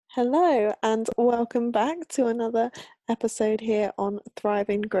Hello, and welcome back to another episode here on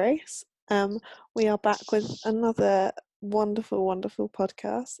Thriving Grace. We are back with another wonderful, wonderful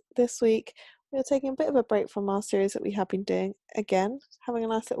podcast. This week, we are taking a bit of a break from our series that we have been doing again, having a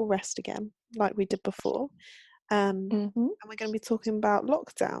nice little rest again, like we did before. And we're going to be talking about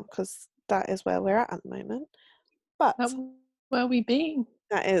lockdown because that is where we're at the moment. But where we been?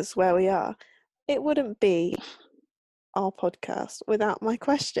 That is where we are. It wouldn't be our podcast without my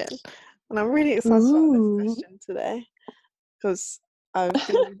question, and I'm really excited about this question today because I've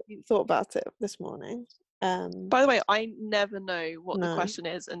thought about it this morning. By the way, I never know what the question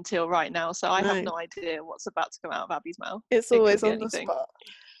is until right now, so I have no idea what's about to come out of Abby's mouth. It's always on the spot.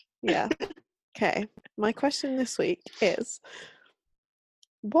 Yeah. Okay, my question this week is,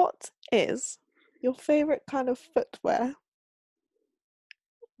 what is your favourite kind of footwear?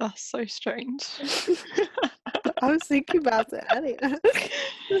 That's so strange. I was thinking about it earlier.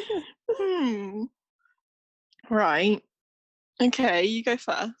 Right. Okay, you go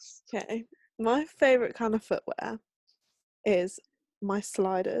first. Okay. My favourite kind of footwear is my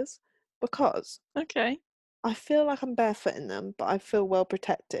sliders because I feel like I'm barefoot in them, but I feel well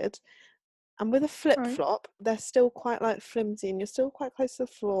protected. And with a flip-flop, they're still quite like flimsy and you're still quite close to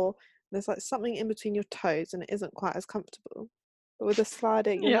the floor. There's like something in between your toes and it isn't quite as comfortable. But with a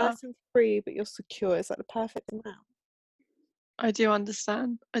slider, you're nice and free, but you're secure. It's like the perfect amount. I do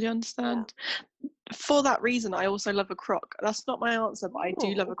understand. Yeah. For that reason, I also love a Croc. That's not my answer, but I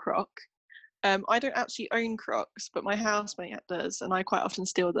do love a Croc. I don't actually own Crocs, but my housemate does, and I quite often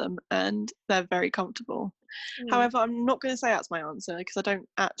steal them, and they're very comfortable. However, I'm not going to say that's my answer because I don't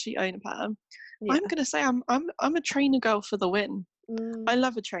actually own a pair. I'm going to say I'm a trainer girl for the win. I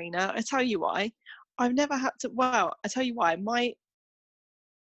love a trainer. I tell you why. I've never had to. Well, I tell you why. My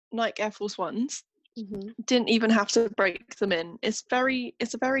Nike Air Force Ones didn't even have to break them in. It's a very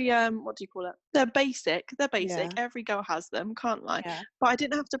what do you call it? They're basic. Every girl has them, can't lie. But I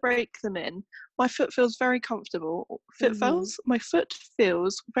didn't have to break them in. My foot feels very comfortable. My foot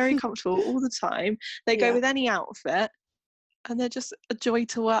feels very comfortable all the time. They go with any outfit and they're just a joy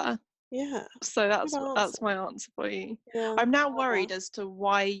to wear. So that's my answer for you. I'm now worried as to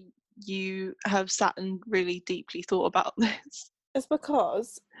why you have sat and really deeply thought about this. It's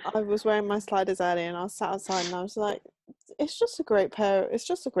because I was wearing my sliders earlier and I was sat outside and I was like, it's just a great kind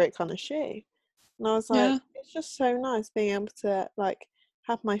of shoe. And I was like, it's just so nice being able to like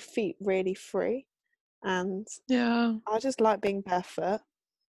have my feet really free. And I just like being barefoot.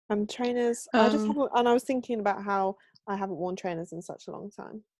 And trainers, I was thinking about how I haven't worn trainers in such a long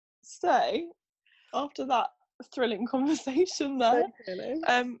time. So, after that thrilling conversation there,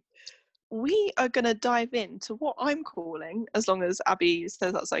 we are going to dive into what I'm calling, as long as Abby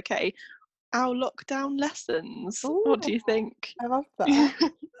says that's okay, our lockdown lessons. Ooh, what do you think? I love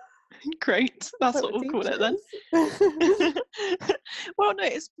that. Great, that's what we'll call it then. Well, no,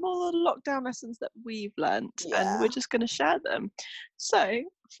 it's more the lockdown lessons that we've learnt, and we're just going to share them. So,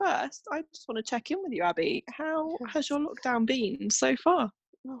 first, I just want to check in with you, Abby. How has your lockdown been so far?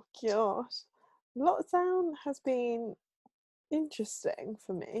 Oh, gosh. Lockdown has been interesting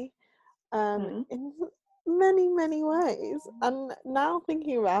for me. In many, many ways. And now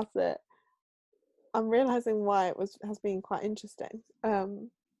thinking about it, I'm realising why has been quite interesting.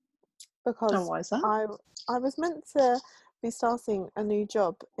 Because why is that? I was meant to be starting a new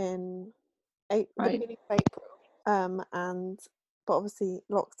job in the beginning of April. But obviously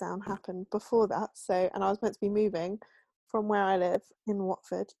lockdown happened before that. And I was meant to be moving from where I live in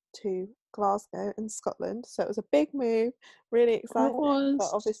Watford to Glasgow in Scotland. So it was a big move, really exciting. But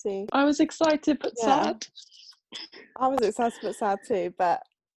obviously I was excited but sad. I was excited but sad too, but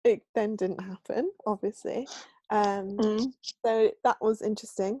it then didn't happen, obviously. So that was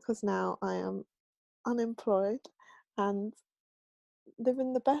interesting because now I am unemployed and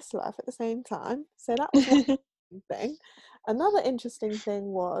living the best life at the same time. So that was one interesting thing. Another interesting thing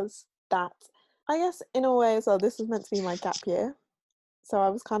was that I guess in a way as well, this was meant to be my gap year. So I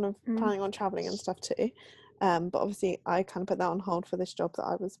was kind of planning on travelling and stuff too. But obviously I kind of put that on hold for this job that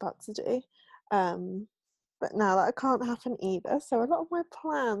I was about to do. But now that can't happen either. So a lot of my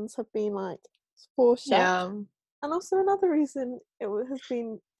plans have been like foreshadowed. And also another reason it has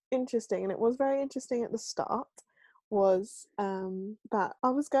been interesting, and it was very interesting at the start, was that I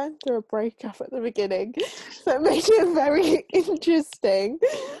was going through a breakup at the beginning. So it made it very interesting.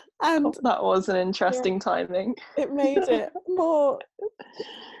 And that was an interesting timing. It made it more,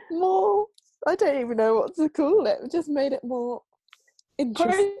 I don't even know what to call it. It just made it more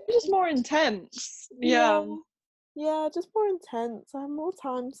interesting. Just more intense. Yeah, just more intense. I had more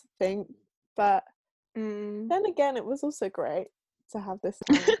time to think. But then again, it was also great to have this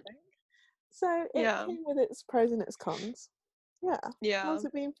time, I think. So it Yeah. came with its pros and its cons. Yeah. Yeah. How's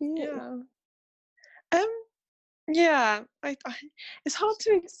it been for you? Yeah. Yeah. I it's hard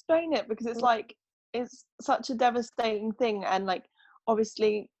to explain it because it's like it's such a devastating thing, and like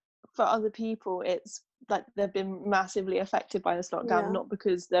obviously for other people it's like they've been massively affected by this lockdown, Yeah. not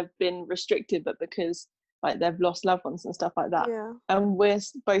because they've been restricted, but because like they've lost loved ones and stuff like that. Yeah. And we're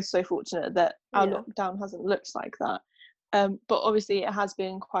both so fortunate that our Yeah. lockdown hasn't looked like that. But obviously it has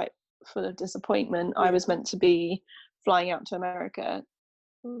been quite full of disappointment. I was Yeah. meant to be flying out to America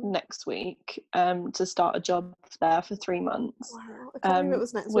next week to start a job there for 3 months. Wow. I can't believe it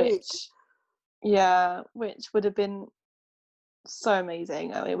was next week. Which would have been so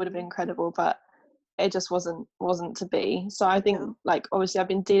amazing. I mean, it would have been incredible, but it just wasn't to be. So I think like obviously I've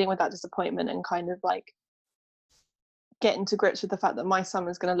been dealing with that disappointment and kind of like getting to grips with the fact that my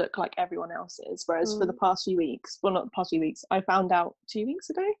summer's going to look like everyone else's, whereas for the past few weeks, well, not the past few weeks, I found out 2 weeks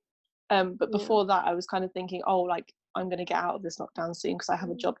ago. But before that I was kind of thinking, oh, like I'm going to get out of this lockdown soon because I have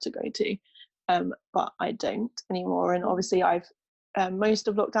a job to go to, but I don't anymore. And obviously I've most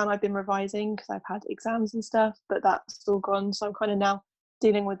of lockdown I've been revising because I've had exams and stuff, but that's all gone. So I'm kind of now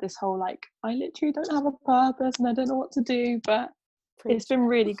dealing with this whole like I literally don't have a purpose and I don't know what to do. But it's been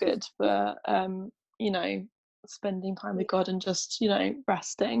really good for you know, spending time with God and just, you know,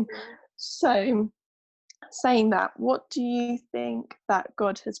 resting. So saying that, what do you think that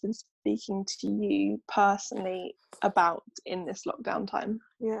God has been speaking to you personally about in this lockdown time?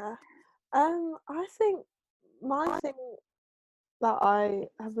 I think my thing that I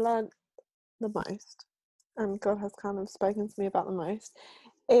have learned the most, and God has kind of spoken to me about the most,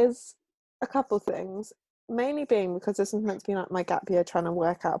 is a couple things. Mainly being because this is meant to be like my gap year, trying to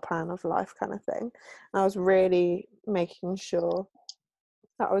work out a plan of life kind of thing. And I was really making sure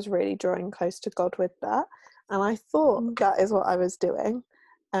that I was really drawing close to God with that. And I thought that is what I was doing.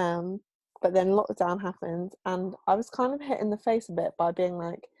 But then lockdown happened and I was kind of hit in the face a bit by being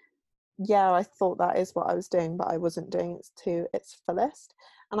like, yeah, I thought that is what I was doing, but I wasn't doing it to its fullest.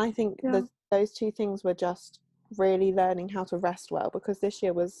 And I think those two things were just really learning how to rest well, because this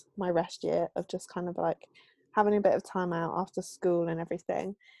year was my rest year of just kind of like having a bit of time out after school and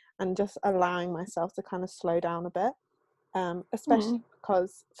everything, and just allowing myself to kind of slow down a bit. Especially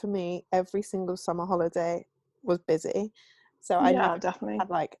because for me, every single summer holiday was busy. So I never definitely had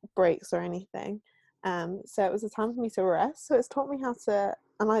like breaks or anything. So it was a time for me to rest. So it's taught me how to,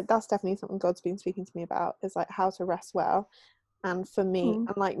 and like that's definitely something God's been speaking to me about, is like how to rest well. And for me,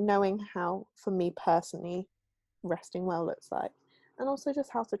 and like knowing how, for me personally, resting well looks like, and also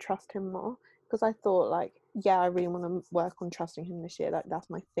just how to trust him more. Because I thought like, yeah, I really want to work on trusting him this year. Like that's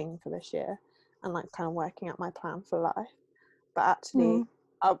my thing for this year, and like kind of working out my plan for life. But actually,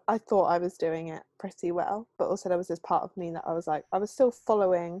 I thought I was doing it pretty well. But also there was this part of me that I was like, I was still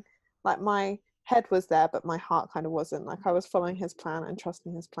following, like my head was there, but my heart kind of wasn't. Like I was following his plan and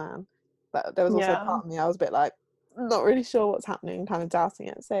trusting his plan. But there was also a part of me, I was a bit like, not really sure what's happening, kind of doubting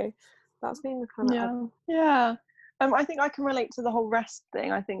it. So that's been the kind of... I think I can relate to the whole rest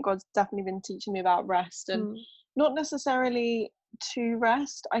thing. I think God's definitely been teaching me about rest, and not necessarily to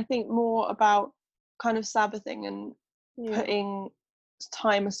rest. I think more about kind of Sabbathing and putting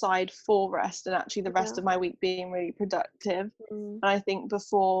time aside for rest, and actually the rest of my week being really productive. And I think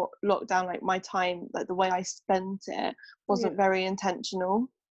before lockdown, like my time, like the way I spent it wasn't very intentional.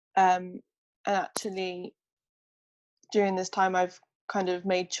 And actually during this time I've kind of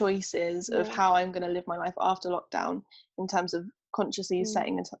made choices of how I'm going to live my life after lockdown, in terms of consciously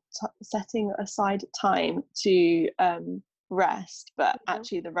setting aside time to rest, but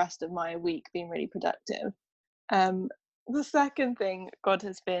actually the rest of my week being really productive. The second thing God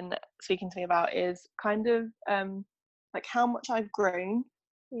has been speaking to me about is kind of like how much I've grown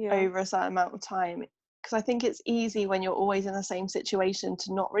over a certain amount of time, because I think it's easy when you're always in the same situation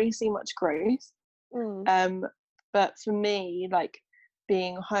to not really see much growth. But for me, like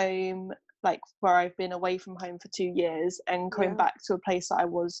being home, like where I've been away from home for 2 years and coming back to a place that I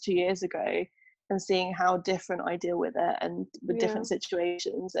was 2 years ago, and seeing how different I deal with it, and with different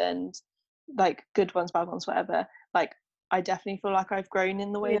situations, and like good ones, bad ones, whatever, like I definitely feel like I've grown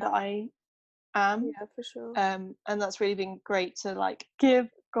in the way that I am. For sure. And that's really been great to like give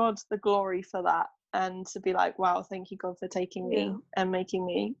God the glory for that, and to be like, wow, thank you God for taking me and making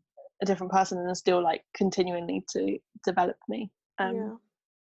me a different person, and still like continually to develop me. I think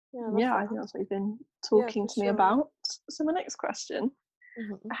that's what you've been talking to me about. So my next question,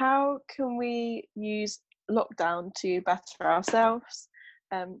 how can we use lockdown to better ourselves,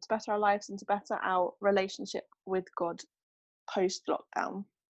 to better our lives, and to better our relationship with God post lockdown?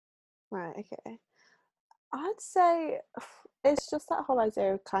 Right, okay. I'd say it's just that whole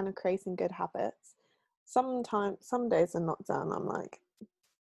idea of kind of creating good habits. Sometimes, some days are not done. I'm like,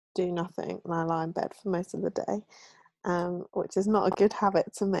 do nothing, and I lie in bed for most of the day, which is not a good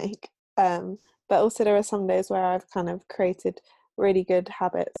habit to make. But also, there are some days where I've kind of created really good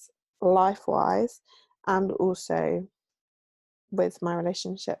habits life-wise, and also with my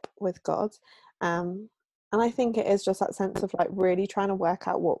relationship with God. And I think it is just that sense of like really trying to work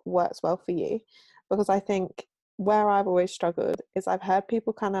out what works well for you, because I think where I've always struggled is I've heard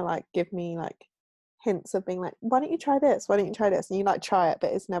people kind of like give me like hints of being like, why don't you try this, why don't you try this, and you like try it,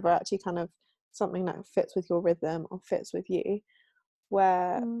 but it's never actually kind of something that fits with your rhythm or fits with you,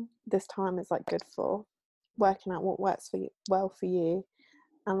 where this time is like good for working out what works for you, well for you,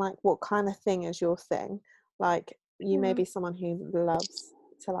 and like what kind of thing is your thing. Like you may be someone who loves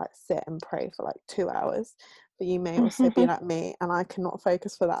to like sit and pray for like 2 hours, but you may also be like me and I cannot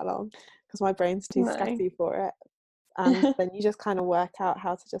focus for that long because my brain's too scatty for it. And then you just kind of work out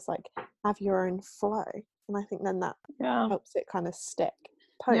how to just like have your own flow, and I think then that helps it kind of stick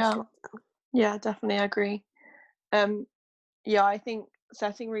post lockdown. Yeah, definitely, I agree. I think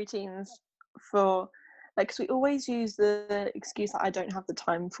setting routines for like, because we always use the excuse that I don't have the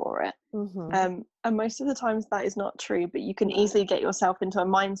time for it, and most of the times that is not true, but you can easily get yourself into a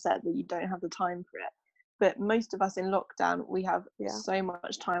mindset that you don't have the time for it. But most of us in lockdown, we have so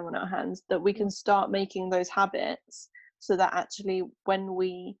much time on our hands that we can start making those habits, so that actually when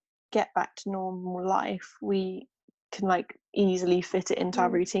we get back to normal life, we can like easily fit it into our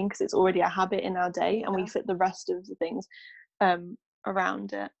routine, because it's already a habit in our day, and we fit the rest of the things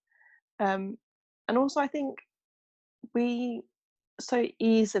around it. And also I think we so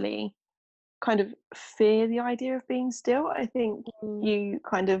easily kind of fear the idea of being still. I think you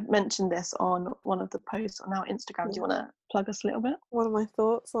kind of mentioned this on one of the posts on our Instagram. Do you want to plug us a little bit? One of my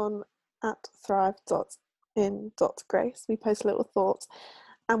thoughts on at thrive.in.grace, we post little thoughts,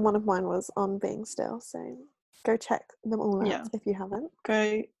 and one of mine was on being still, so go check them all out if you haven't.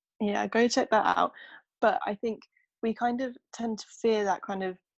 Go check that out. But I think we kind of tend to fear that kind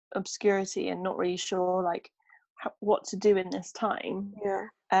of obscurity and not really sure like what to do in this time.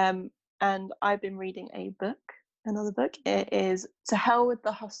 And I've been reading another book. It is To Hell with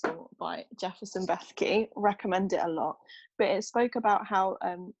the Hustle by Jefferson Bethke. Recommend it a lot. But it spoke about how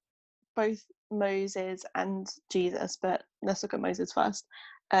both Moses and Jesus, but let's look at Moses first.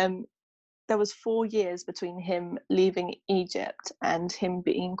 There was 4 years between him leaving Egypt and him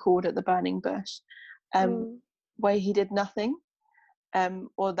being called at the burning bush, where he did nothing,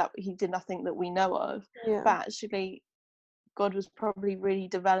 or that he did nothing that we know of. But actually, God was probably really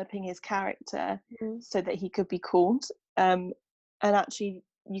developing his character so that he could be called. And actually,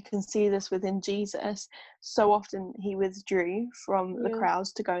 you can see this within Jesus. So often he withdrew from the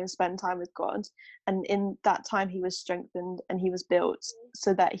crowds to go and spend time with God. And in that time, he was strengthened and he was built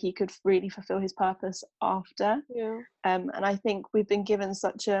so that he could really fulfill his purpose after. And I think we've been given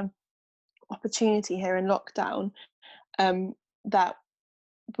such a opportunity here in lockdown, that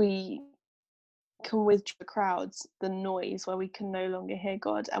we can withdraw the crowds, the noise, where we can no longer hear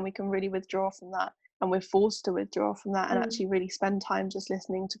God, and we can really withdraw from that, and we're forced to withdraw from that and actually really spend time just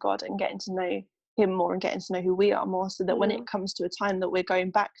listening to God and getting to know him more and getting to know who we are more, so that when it comes to a time that we're going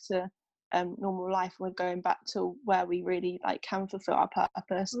back to normal life, and we're going back to where we really like can fulfill our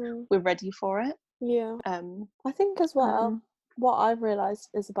purpose, we're ready for it. I think as well, what I've realized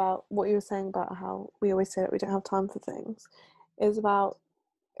is about what you were saying about how we always say that we don't have time for things, it's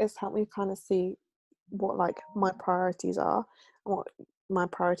helped me kind of see what like my priorities are and what my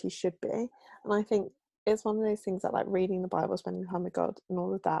priorities should be. And I think it's one of those things that like reading the Bible, spending time with God and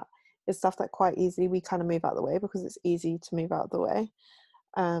all of that is stuff that quite easily we kind of move out of the way, because it's easy to move out of the way.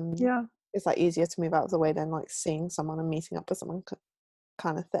 It's like easier to move out of the way than like seeing someone and meeting up with someone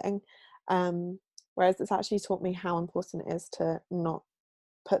kind of thing. Whereas it's actually taught me how important it is to not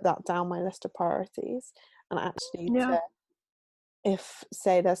put that down my list of priorities, and actually to, if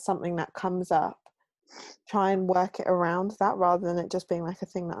say there's something that comes up, try and work it around that, rather than it just being like a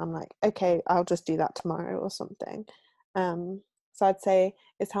thing that I'm like, okay, I'll just do that tomorrow or something. So I'd say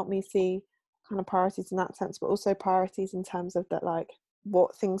it's helped me see kind of priorities in that sense, but also priorities in terms of that, like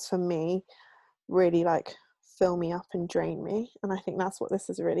what things for me really like fill me up and drain me. And I think that's what this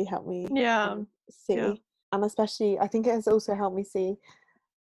has really helped me see. And especially I think it has also helped me see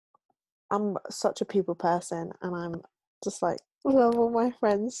I'm such a people person, and I'm just like love all my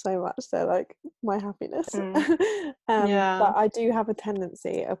friends so much, they're like my happiness. But I do have a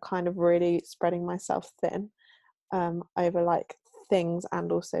tendency of kind of really spreading myself thin over like things,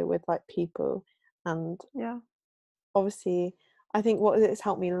 and also with like people. And obviously I think what it's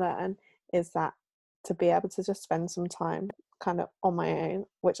helped me learn is that to be able to just spend some time kind of on my own,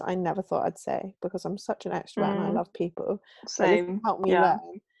 which I never thought I'd say because I'm such an extrovert and I love people. But this Same. helped me learn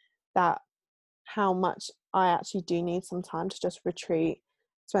that how much I actually do need some time to just retreat,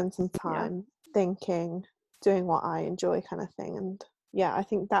 spend some time thinking, doing what I enjoy kind of thing. And yeah, I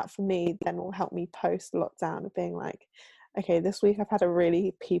think that for me then will help me post lockdown of being like, okay, this week I've had a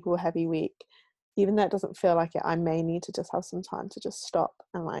really people heavy week. Even though it doesn't feel like it, I may need to just have some time to just stop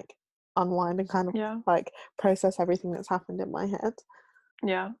and like unwind and kind of like process everything that's happened in my head.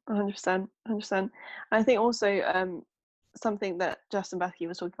 Yeah, 100%. I think also something that Justin Beckie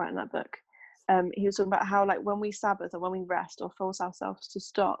was talking about in that book, he was talking about how like when we Sabbath or when we rest or force ourselves to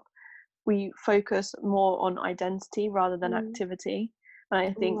stop, we focus more on identity rather than activity. And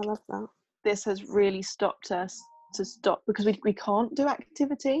I think I love that. This has really stopped us to stop because we can't do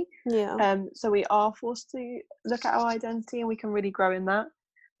activity. So we are forced to look at our identity and we can really grow in that.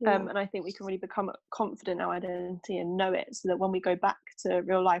 And I think we can really become confident in our identity and know it, so that when we go back to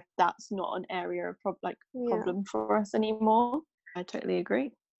real life, that's not an area of problem for us anymore. I totally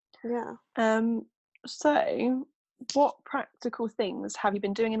agree. So what practical things have you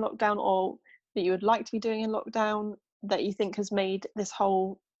been doing in lockdown, or that you would like to be doing in lockdown, that you think has made this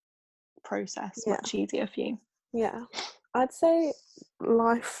whole process much easier for you? I'd say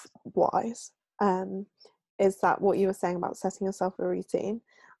life wise is that what you were saying about setting yourself a routine.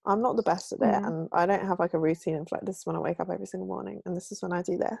 I'm not the best at it, and I don't have like a routine of like, this is when I wake up every single morning and this is when I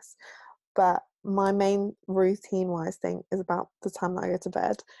do this. But my main routine wise thing is about the time that I go to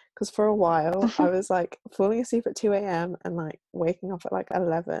bed, because for a while I was like falling asleep at 2 a.m. and like waking up at like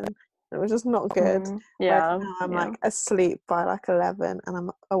 11. It was just not good. Whereas now I'm like asleep by like 11 and I'm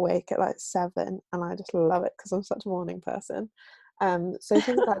awake at like 7, and I just love it because I'm such a morning person. So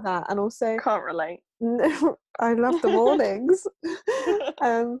things like that. And also can't relate. I love the mornings.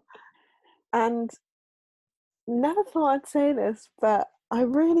 And never thought I'd say this, but I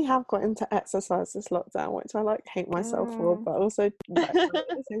really have got into exercise this lockdown, which I like hate myself for, but also like, at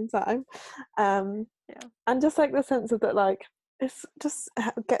the same time. And just like the sense of that, like, it's just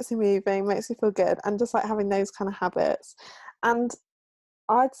gets me moving, makes me feel good, and just like having those kind of habits. And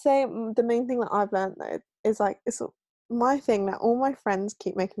I'd say the main thing that I've learned though is like, it's my thing that all my friends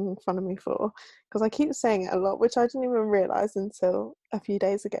keep making fun of me for, because I keep saying it a lot, which I didn't even realise until a few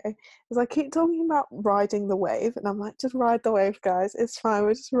days ago, is I keep talking about riding the wave, and I'm like, just ride the wave, guys, it's fine,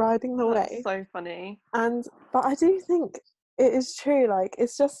 we're just riding the wave. So funny. But I do think it is true, like,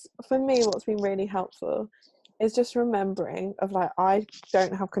 it's just, for me, what's been really helpful is just remembering of like, I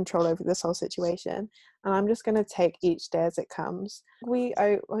don't have control over this whole situation, and I'm just going to take each day as it comes. We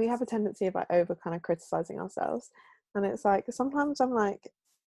have a tendency of like over kind of criticizing ourselves, and it's like sometimes I'm like,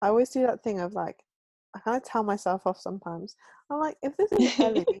 I always do that thing of like, I kind of tell myself off sometimes. I'm like, if this is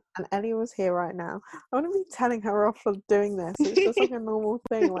Ellie and Ellie was here right now, I wouldn't be telling her off for doing this. It's just like a normal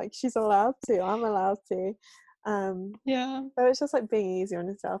thing, like she's allowed to, I'm allowed to. So it's just like being easy on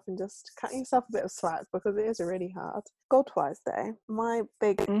yourself and just cutting yourself a bit of slack, because it is really hard. God-wise though, my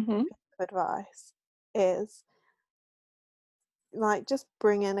big piece of advice is like, just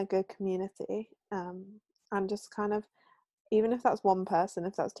bring in a good community, and just kind of, even if that's one person,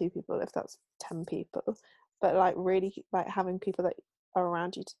 if that's 2 people, if that's 10 people, but like really like having people that are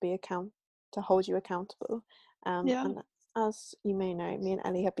around you to hold you accountable. And as you may know, me and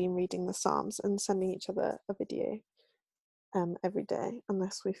Ellie have been reading the Psalms and sending each other a video every day,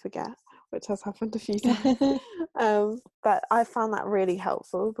 unless we forget, which has happened a few times. But I found that really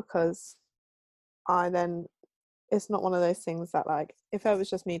helpful, because it's not one of those things that, like, if it was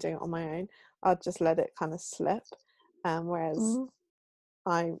just me doing it on my own, I'd just let it kind of slip. Whereas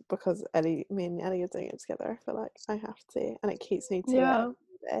because me and Ellie are doing it together, I feel like I have to, and it keeps me to it every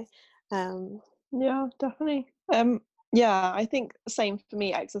day. Yeah, definitely. I think same for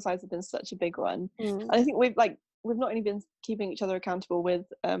me. Exercise has been such a big one. And I think we've not only been keeping each other accountable with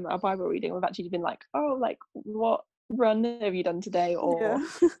our Bible reading, we've actually been like, oh, like, what run have you done today? Or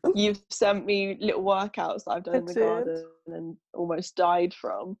you've sent me little workauts that I've done in the garden and almost died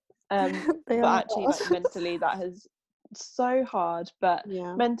from. But actually, like, mentally, that has so hard, but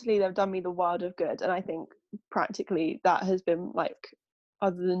mentally they've done me the world of good. And I think practically that has been, like,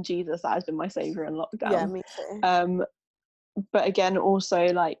 other than Jesus, that has been my saviour in lockdown. Me too. But again, also,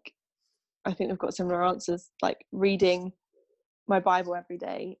 like, I think we've got similar answers, like reading my Bible every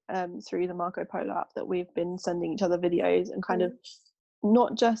day through the Marco Polo app that we've been sending each other videos, and kind of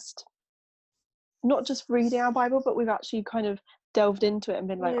not just reading our Bible, but we've actually kind of delved into it and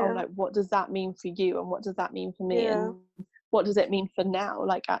been like, oh, like, what does that mean for you, and what does that mean for me, and what does it mean for now?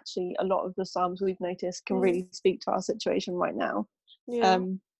 Like, actually, a lot of the Psalms we've noticed can really speak to our situation right now.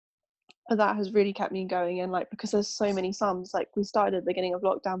 that has really kept me going. And like, because there's so many sums, like we started at the beginning of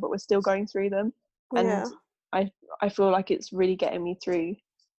lockdown, but we're still going through them, and I feel like it's really getting me through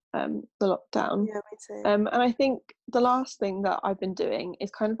the lockdown. Yeah, me too. And I think the last thing that I've been doing is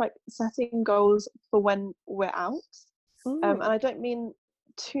kind of like setting goals for when we're out. And I don't mean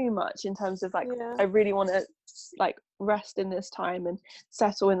too much in terms of like, I really want to like rest in this time and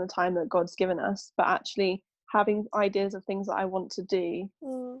settle in the time that God's given us, but actually having ideas of things that I want to do.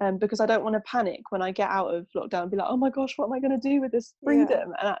 Because I don't want to panic when I get out of lockdown and be like, oh my gosh, what am I going to do with this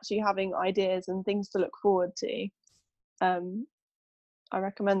freedom? And actually having ideas and things to look forward to. I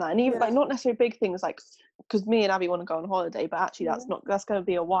recommend that. And even like not necessarily big things, like because me and Abby want to go on holiday, but actually that's going to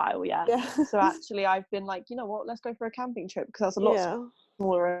be a while yet. So actually I've been like, you know what, let's go for a camping trip, because that's a lot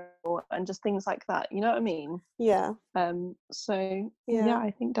smaller, and just things like that, you know what I mean? So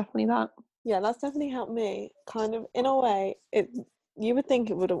I think definitely that. That's definitely helped me kind of, in a way. You would think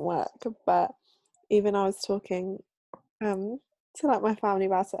it wouldn't work, but even I was talking to like my family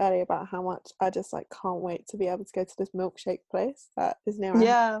about it earlier, about how much I just like can't wait to be able to go to this milkshake place that is near our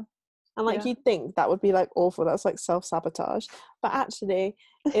house. And like you'd think that would be like awful, that's like self-sabotage, but actually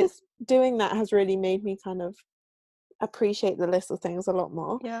it's doing that has really made me kind of appreciate the little things a lot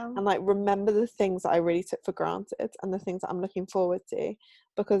more, and like remember the things that I really took for granted and the things that I'm looking forward to,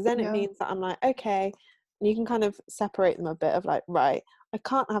 because then it means that I'm like, okay, you can kind of separate them a bit of like, right, I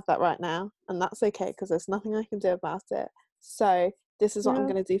can't have that right now, and that's okay because there's nothing I can do about it. So this is what I'm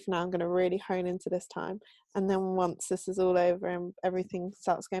going to do for now. I'm going to really hone into this time, and then once this is all over and everything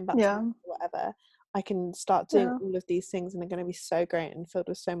starts going back to whatever, I can start doing all of these things, and they're going to be so great and filled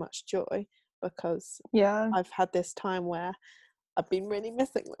with so much joy, because I've had this time where I've been really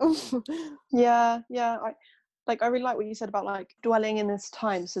missing them. I really like what you said about like dwelling in this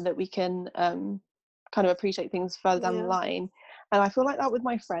time so that we can kind of appreciate things further down the line. And I feel like that with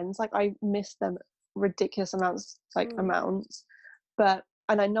my friends, like I miss them ridiculous amounts, but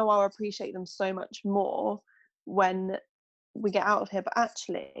and I know I'll appreciate them so much more when we get out of here. But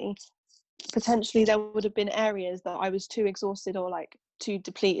actually potentially there would have been areas that I was too exhausted or like too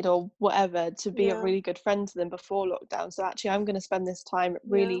depleted or whatever to be a really good friend to them before lockdown. So actually I'm going to spend this time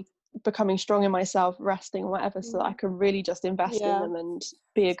really becoming strong in myself, resting or whatever, so that I can really just invest in them and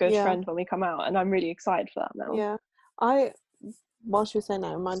be a good friend when we come out. And I'm really excited for that now. Whilst you were saying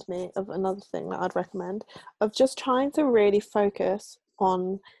that, it reminded me of another thing that I'd recommend, of just trying to really focus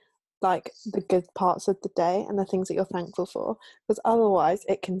on like the good parts of the day and the things that you're thankful for, because otherwise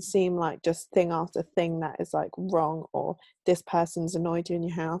it can seem like just thing after thing that is like wrong, or this person's annoyed you in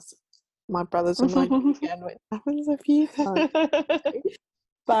your house. My brother's annoyed me again, which happens a few times.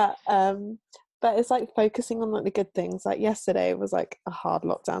 but it's like focusing on like the good things. Like yesterday was like a hard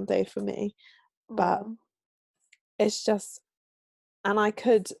lockdown day for me, but it's just, and I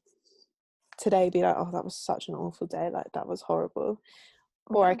could today be like, oh, that was such an awful day, like that was horrible.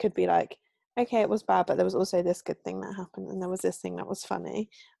 Or I could be like, okay, it was bad, but there was also this good thing that happened, and there was this thing that was funny.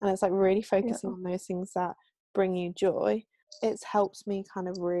 And it's like really focusing on those things that bring you joy. It helps me kind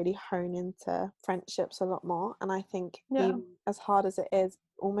of really hone into friendships a lot more. And I think even as hard as it is,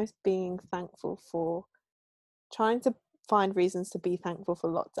 almost being thankful for, trying to find reasons to be thankful for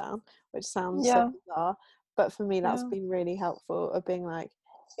lockdown, which sounds so bizarre, but for me that's been really helpful, of being like,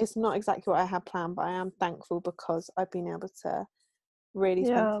 it's not exactly what I had planned, but I am thankful because I've been able to really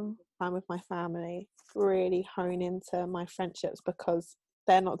spend time with my family, really hone into my friendships, because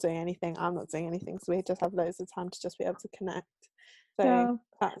they're not doing anything, I'm not doing anything, so we just have loads of time to just be able to connect. So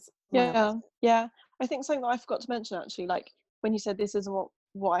that's I think something that I forgot to mention, actually, like when you said this isn't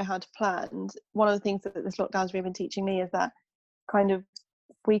what I had planned, one of the things that this lockdown's really been teaching me is that kind of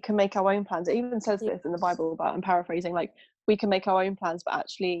we can make our own plans. It even says this in the Bible, but I'm paraphrasing, like we can make our own plans, but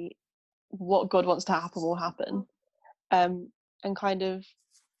actually what God wants to happen will happen. And kind of,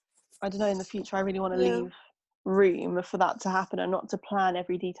 I don't know, in the future I really want to leave room for that to happen, and not to plan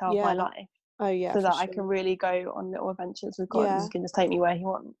every detail of my life, so that I can really go on little adventures with God, and He can just take me where He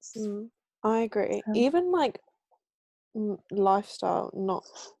wants. I agree. Even like lifestyle, not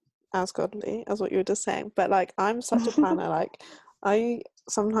as godly as what you were just saying, but like I'm such a planner. Like I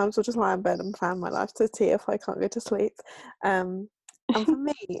sometimes will just lie in bed and plan my life to tea if I can't go to sleep. And for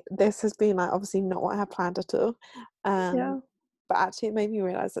me this has been like obviously not what I had planned at all, but actually it made me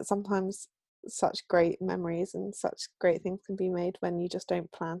realise that sometimes such great memories and such great things can be made when you just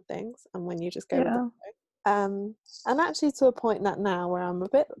don't plan things, and when you just go with the flow. And actually to a point that now where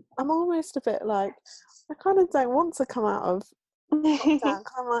I'm almost a bit like, I kind of don't want to come out of lockdown.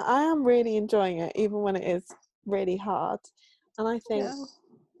 I'm like, I am really enjoying it even when it is really hard. And I think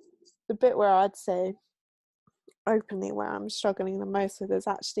the bit where I'd say openly where I'm struggling the most with is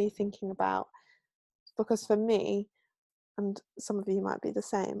actually thinking about, because for me, and some of you might be the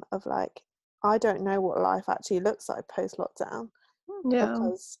same, of like, I don't know what life actually looks like post lockdown,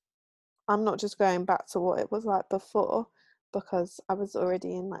 because I'm not just going back to what it was like before, because I was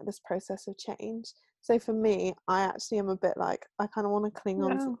already in like this process of change. So for me, I actually am a bit like, I kind of want to cling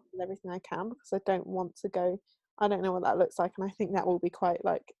on to everything I can, because I don't want to go, I don't know what that looks like, and I think that will be quite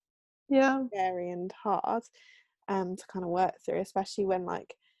like scary and hard to kind of work through, especially when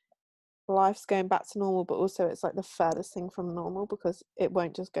like life's going back to normal, but also it's like the furthest thing from normal, because it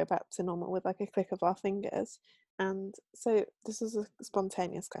won't just go back to normal with like a click of our fingers. And so this is a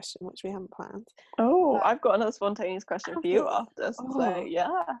spontaneous question which we haven't planned. I've got another spontaneous question for you after. So yeah,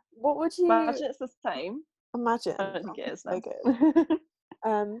 what would you imagine? It's the same. Imagine. I don't think it is. So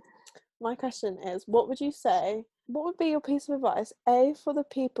good. My question is, what would you say, what would be your piece of advice, A, for the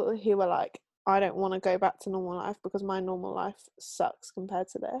people who are like, I don't want to go back to normal life because my normal life sucks compared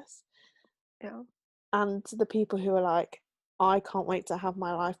to this, and to the people who are like, I can't wait to have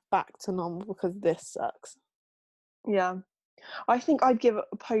my life back to normal because this sucks? I think I'd give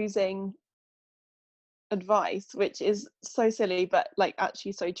opposing advice, which is so silly but like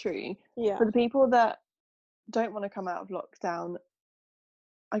actually so true. For the people that don't want to come out of lockdown,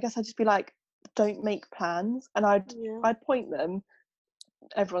 I guess I'd just be like, don't make plans. And I'd point them,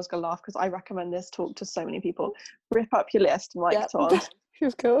 everyone's gonna laugh because I recommend this talk to so many people, rip up your list, Mike Todd.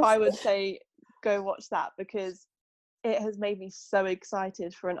 Of course. I would say go watch that, because it has made me so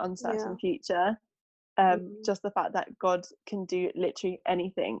excited for an uncertain future. Just the fact that God can do literally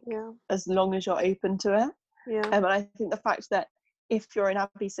anything as long as you're open to it. And I think the fact that if you're in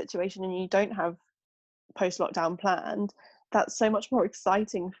Abby's situation and you don't have post-lockdown planned, that's so much more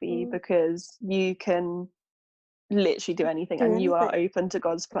exciting for you, because you can literally do anything and you are open to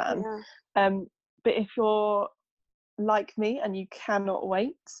God's plan. But if you're like me and you cannot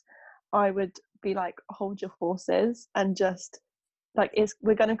wait, I would be like, hold your horses, and just like,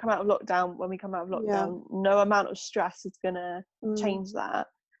 we're going to come out of lockdown. When we come out of lockdown, no amount of stress is going to change that.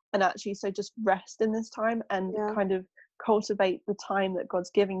 And actually, so just rest in this time and kind of cultivate the time that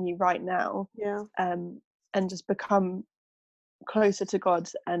God's giving you right now, and just become closer to God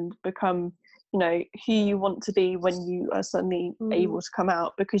and become, you know, who you want to be when you are suddenly able to come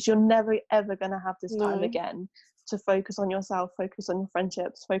out, because you're never ever going to have this time again to focus on yourself, focus on your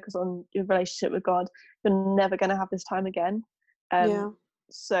friendships, focus on your relationship with God. You're never going to have this time again.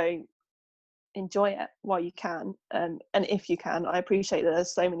 So enjoy it while you can, and if you can. I appreciate that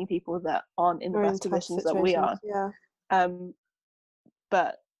there's so many people that aren't in the best positions that we are,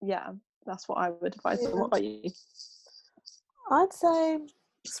 but that's what I would advise. What about you? I'd say,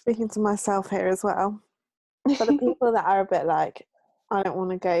 speaking to myself here as well, for the people that are a bit like, I don't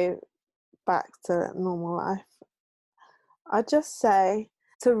want to go back to normal life, I'd just say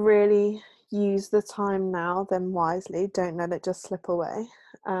to really use the time now then wisely. Don't let it just slip away.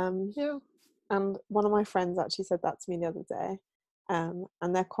 And one of my friends actually said that to me the other day,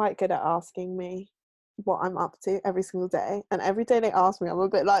 and they're quite good at asking me what I'm up to every single day, and every day they ask me, I'm a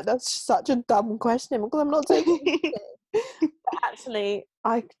bit like, that's such a dumb question, because I'm not taking it. But actually,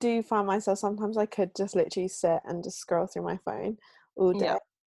 I do find myself sometimes I could just literally sit and just scroll through my phone all day.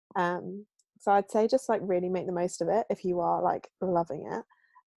 So I'd say just like really make the most of it if you are like loving it.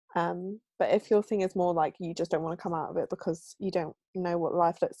 But if your thing is more like you just don't want to come out of it because you don't know what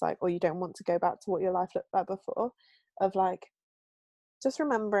life looks like, or you don't want to go back to what your life looked like before, of like just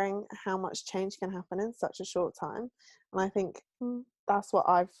remembering how much change can happen in such a short time. And I think that's what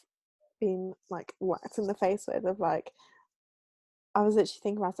I've been like whacked in the face with, of like, I was literally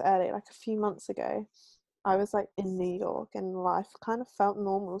thinking about it earlier, like a few months ago I was like in New York and life kind of felt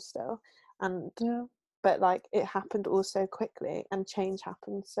normal still, and but like it happened all so quickly, and change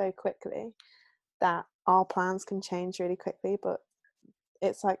happened so quickly that our plans can change really quickly. But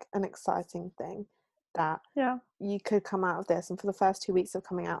it's like an exciting thing that you could come out of this, and for the first 2 weeks of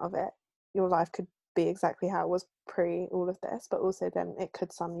coming out of it, your life could be exactly how it was pre all of this, but also then it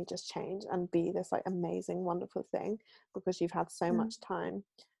could suddenly just change and be this like amazing, wonderful thing, because you've had so much time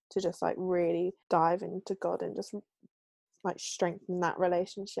to just like really dive into God and just like strengthen that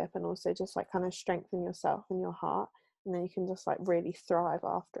relationship, and also just like kind of strengthen yourself and your heart, and then you can just like really thrive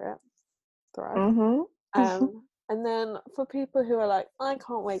after it. And then for people who are like, I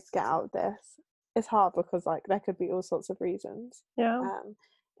can't wait to get out of this, it's hard because like there could be all sorts of reasons.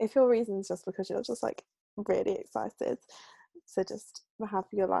 If your reason's just because you're just like really excited to just have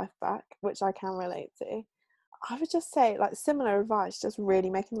your life back, which I can relate to, I would just say like similar advice, just really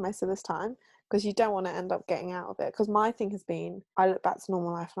making the most of this time, because you don't want to end up getting out of it. Because my thing has been, I look back to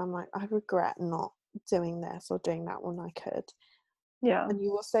normal life and I'm like, I regret not doing this or doing that when I could. Yeah. And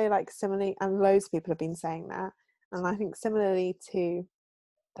you will say, like, similarly, and loads of people have been saying that, and I think similarly to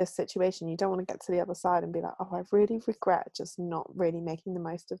this situation, you don't want to get to the other side and be like, oh, I really regret just not really making the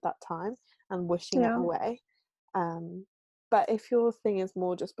most of that time and wishing it away. But if your thing is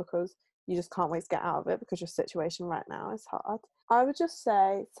more just because you just can't wait to get out of it because your situation right now is hard, I would just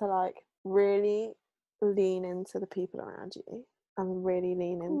say to, like, really lean into the people around you and really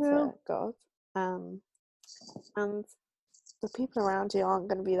lean into God. And the people around you aren't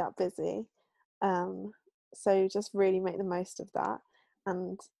going to be that busy. So just really make the most of that.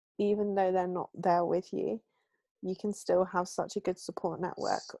 And even though they're not there with you, you can still have such a good support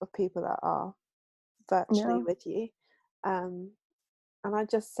network of people that are virtually with you. And I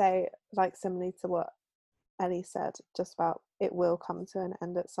just say, like, similarly to what Ellie said, just about it will come to an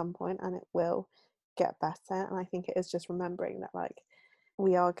end at some point and it will get better. And I think it is just remembering that, like,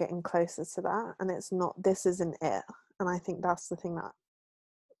 we are getting closer to that, and it's not, this isn't it. And I think that's the thing that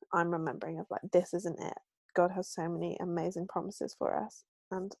I'm remembering of, like, this isn't it. God has so many amazing promises for us,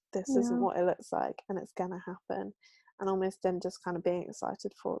 and this isn't what it looks like, and it's gonna happen. And almost then just kind of being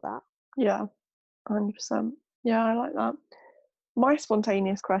excited for that. Yeah, 100%. Yeah, I like that. My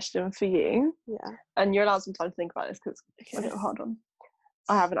spontaneous question for you, and you're allowed some time to think about this because it's a bit hard on.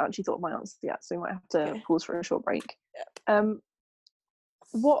 I haven't actually thought of my answer yet, so we might have to pause for a short break.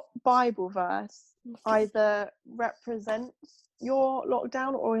 What Bible verse either represents your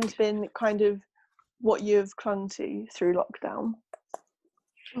lockdown or has been kind of what you've clung to through lockdown?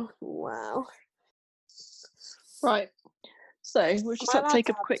 Oh, wow. Right. So we'll just have to take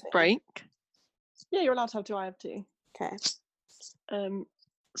a quick break. Yeah, you're allowed to have two. I have two. Okay. So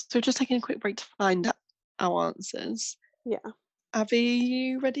we're just taking a quick break to find out our answers. Yeah. Abby,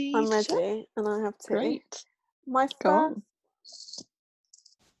 you ready? I'm ready, and I have two. Great. My first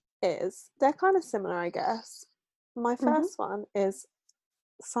is, they're kind of similar, I guess. My first one is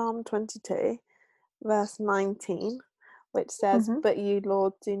Psalm 22, verse 19, which says, but you,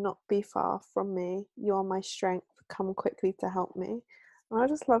 Lord, do not be far from me. You are my strength. Come quickly to help me. And I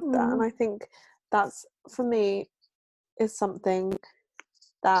just love that. And I think that's, for me, is something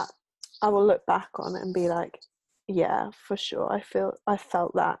that I will look back on and be like, yeah, for sure. I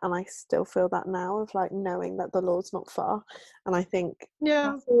felt that, and I still feel that now, of, like, knowing that the Lord's not far. And I think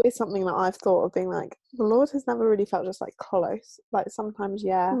that's always something that I've thought of, being like, the Lord has never really felt just, like, close. Like, sometimes,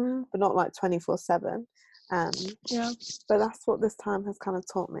 but not like 24/7. But that's what this time has kind of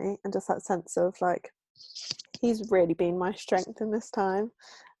taught me, and just that sense of, like, He's really been my strength in this time.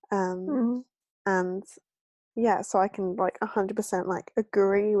 And yeah, so I can, like, 100% like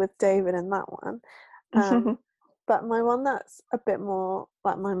agree with David in that one. But my one that's a bit more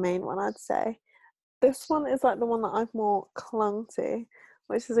like my main one, I'd say, this one is like the one that I've more clung to,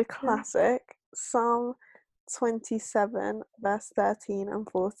 which is a classic, Psalm 27, verse 13 and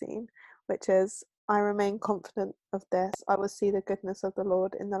 14, which is, I remain confident of this. I will see the goodness of the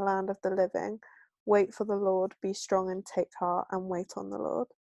Lord in the land of the living. Wait for the Lord, be strong and take heart, and wait on the Lord.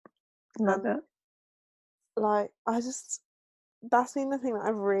 Love it. Like, that's been the thing that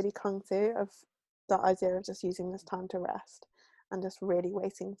I've really clung to, of the idea of just using this time to rest and just really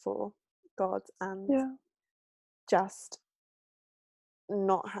waiting for God, and just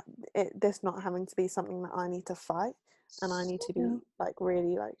not this not having to be something that I need to fight and I need to be like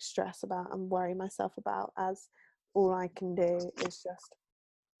really like stress about and worry myself about, as all I can do is just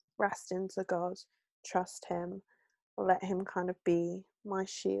rest into God, trust Him, let Him kind of be my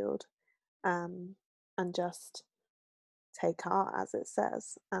shield, and just take heart, as it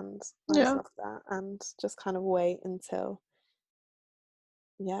says. And I just love that, and just kind of wait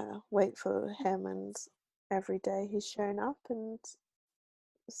for Him, and every day He's shown up and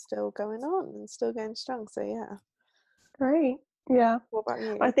still going on and still going strong. So yeah. Great. Yeah. What about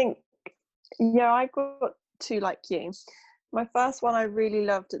you? I think I got two like you. My first one I really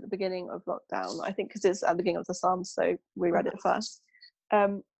loved at the beginning of lockdown, I think because it's at the beginning of the Psalms, so we read it first.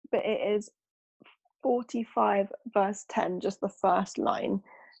 But it is 45 verse 10, just the first line.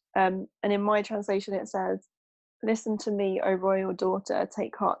 And in my translation it says, listen to me, O royal daughter,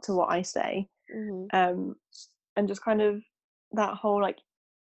 take heart to what I say. And just kind of that whole, like,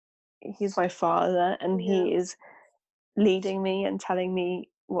 He's my father and He is leading me and telling me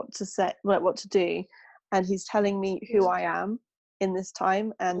what to say, what to do, and He's telling me who I am in this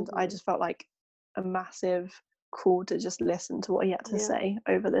time. And I just felt like a massive call to just listen to what He had to say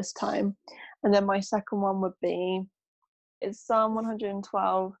over this time. And then my second one would be, it's Psalm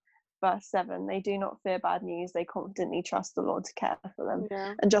 112 verse 7. They do not fear bad news, they confidently trust the Lord to care for them.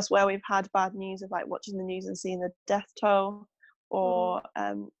 And just where we've had bad news of, like, watching the news and seeing the death toll, or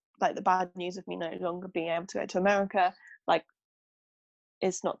like the bad news of me no longer being able to go to America, like,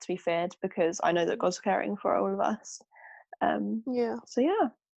 is not to be feared, because I know that God's caring for all of us. So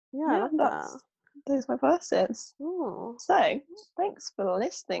I love that. Those are my verses. Ooh. So thanks for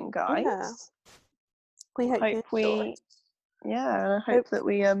listening, guys. We hope and I hope that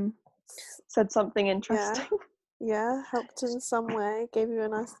we said something interesting. Helped in some way, gave you a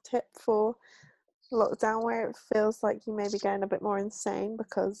nice tip for lockdown where it feels like you may be going a bit more insane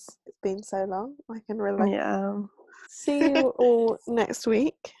because it's been so long. I can relate. See you all next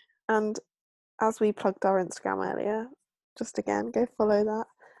week, and as we plugged our Instagram earlier, just again go follow that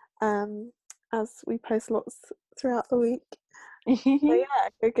as we post lots throughout the week. So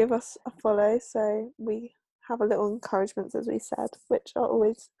go give us a follow so we have a little encouragements, as we said, which are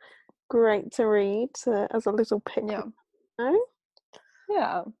always great to read as a little pick.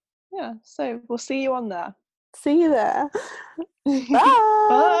 So we'll see you on there. See you there.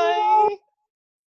 Bye.